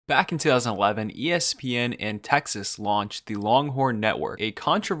Back in 2011, ESPN and Texas launched the Longhorn Network, a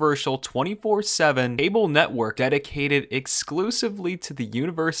controversial 24/7 cable network dedicated exclusively to the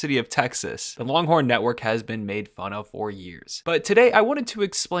University of Texas. The Longhorn Network has been made fun of for years. But today I wanted to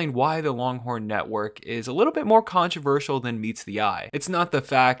explain why the Longhorn Network is a little bit more controversial than meets the eye. It's not the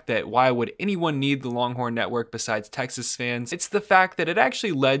fact that why would anyone need the Longhorn Network besides Texas fans, it's the fact that it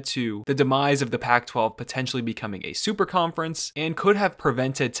actually led to the demise of the Pac-12 potentially becoming a super conference and could have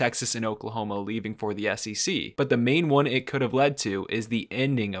prevented Texas and Oklahoma leaving for the SEC. But the main one it could have led to is the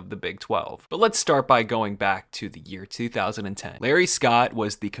ending of the Big 12. But let's start by going back to the year 2010. Larry Scott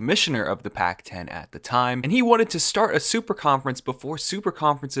was the commissioner of the Pac-10 at the time, and he wanted to start a super conference before super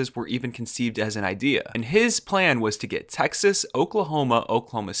conferences were even conceived as an idea. And his plan was to get Texas, Oklahoma,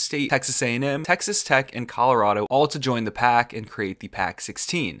 Oklahoma State, Texas A&M, Texas Tech, and Colorado all to join the Pac and create the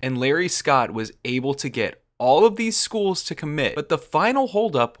Pac-16. And Larry Scott was able to get all of these schools to commit, but the final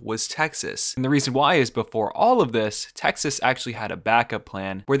holdup was Texas. And the reason why is before all of this, Texas actually had a backup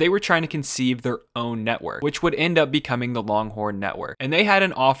plan where they were trying to conceive their own network, which would end up becoming the Longhorn Network. And they had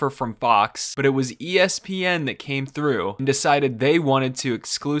an offer from Fox, but it was ESPN that came through and decided they wanted to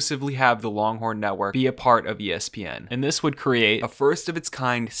exclusively have the Longhorn Network be a part of ESPN. And this would create a first of its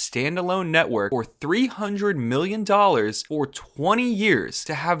kind standalone network for $300 million for 20 years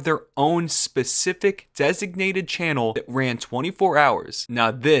to have their own specific designated channel that ran 24 hours. Now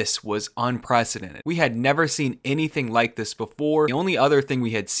this was unprecedented. We had never seen anything like this before. The only other thing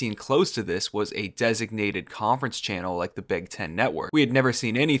we had seen close to this was a designated conference channel like the Big Ten Network. We had never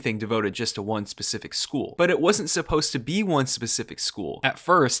seen anything devoted just to one specific school. But it wasn't supposed to be one specific school. At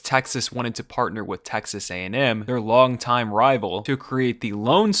first, Texas wanted to partner with Texas A&M, their longtime rival, to create the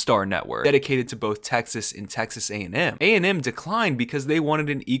Lone Star Network, dedicated to both Texas and Texas A&M. A&M declined because they wanted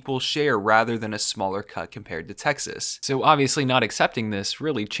an equal share rather than a smaller cut compared to Texas. So obviously not accepting this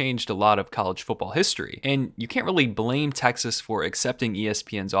really changed a lot of college football history. And you can't really blame Texas for accepting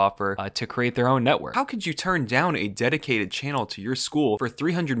ESPN's offer to create their own network. How could you turn down a dedicated channel to your school for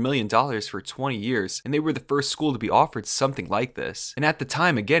 $300 million for 20 years? And they were the first school to be offered something like this. And at the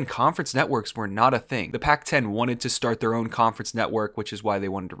time, again, conference networks were not a thing. The Pac-10 wanted to start their own conference network, which is why they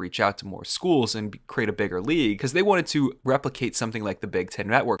wanted to reach out to more schools and create a bigger league, because they wanted to replicate something like the Big Ten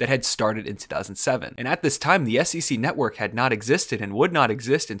Network that had started in 2007. And at this time, the SEC network had not existed and would not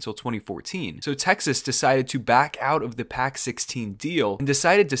exist until 2014. So Texas decided to back out of the Pac-16 deal and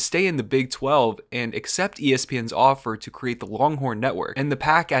decided to stay in the Big 12 and accept ESPN's offer to create the Longhorn Network. And the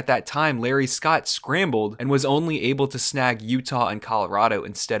Pac at that time, Larry Scott scrambled and was only able to snag Utah and Colorado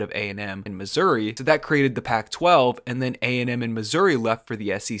instead of A&M and Missouri. So that created the Pac-12, and then A&M and Missouri left for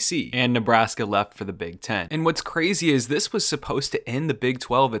the SEC, and Nebraska left for the Big 10. And what's crazy is this was supposed to end the Big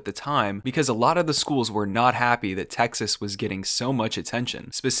 12 at the time because a lot of the schools were not happy that Texas was getting so much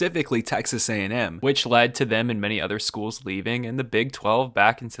attention, specifically Texas A&M, which led to them and many other schools leaving, and the Big 12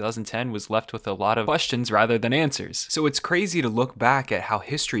 back in 2010 was left with a lot of questions rather than answers. So it's crazy to look back at how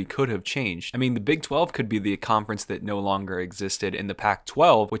history could have changed. I mean, the Big 12 could be the conference that no longer existed, and the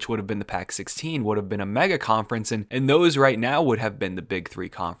Pac-12, which would have been the Pac-16, would have been a mega conference, and those right now would have been the big three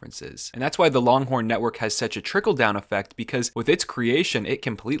conferences. And that's why the Longhorn Network has such a trickle-down effect, because with its creation, it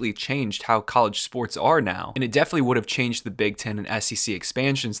completely changed how college sports are now, and it definitely would have changed the Big Ten and SEC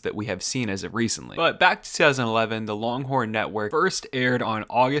expansions that we have seen as of recently. But back to 2011, the Longhorn Network first aired on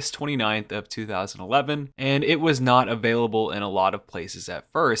August 29th of 2011, and it was not available in a lot of places at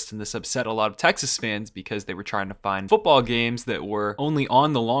first, and this upset a lot of Texas fans because they were trying to find football games that were only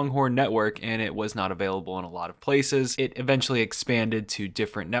on the Longhorn Network, and it was not available in a lot of places. It eventually expanded to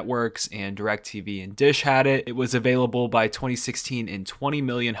different networks, and DirecTV and Dish had it. It was available by 2016 in 20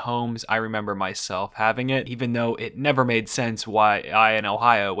 million homes. I remember myself having it, even though it never made sense why I in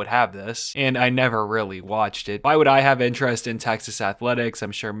Ohio would have this, and I never really watched it. Why would I have interest in Texas athletics?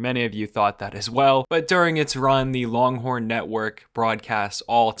 I'm sure many of you thought that as well, but during its run, the Longhorn Network broadcast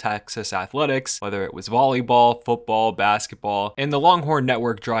all Texas athletics, whether it was volleyball, football, basketball, and the Longhorn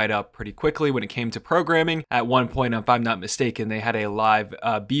Network dried up pretty quickly when it came to programming. At one point, if I'm not mistaken, they had a live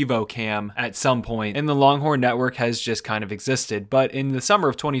Bevo cam at some point, and the Longhorn Network has just kind of existed. But in the summer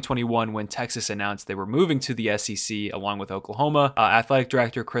of 2021, when Texas announced they were moving to the SEC along with Oklahoma, athletic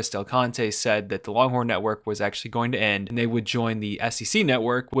director Chris Del Conte said that the Longhorn Network was actually going to end and they would join the SEC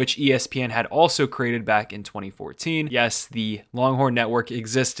Network, which ESPN had also created back in 2014. Yes, the Longhorn Network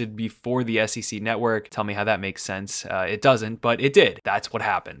existed before the SEC Network. Tell me how that makes sense. It doesn't, but it did. That's what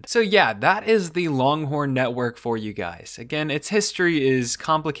happened. So yeah, that is the Longhorn Network for you guys. Again, its history is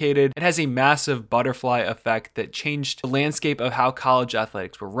complicated. It has a massive butterfly effect that changed the landscape of how college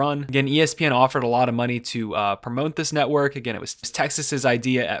athletics were run. Again, ESPN offered a lot of money to promote this network. Again, it was Texas's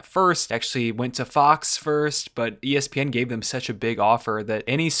idea at first. Actually went to Fox first, but ESPN gave them such a big offer that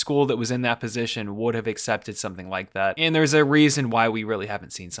any school that was in that position would have accepted something like that. And there's a reason why we really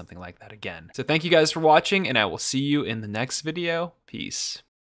haven't seen something like that again. So thank you guys for watching, and I will see you in the next video. Peace.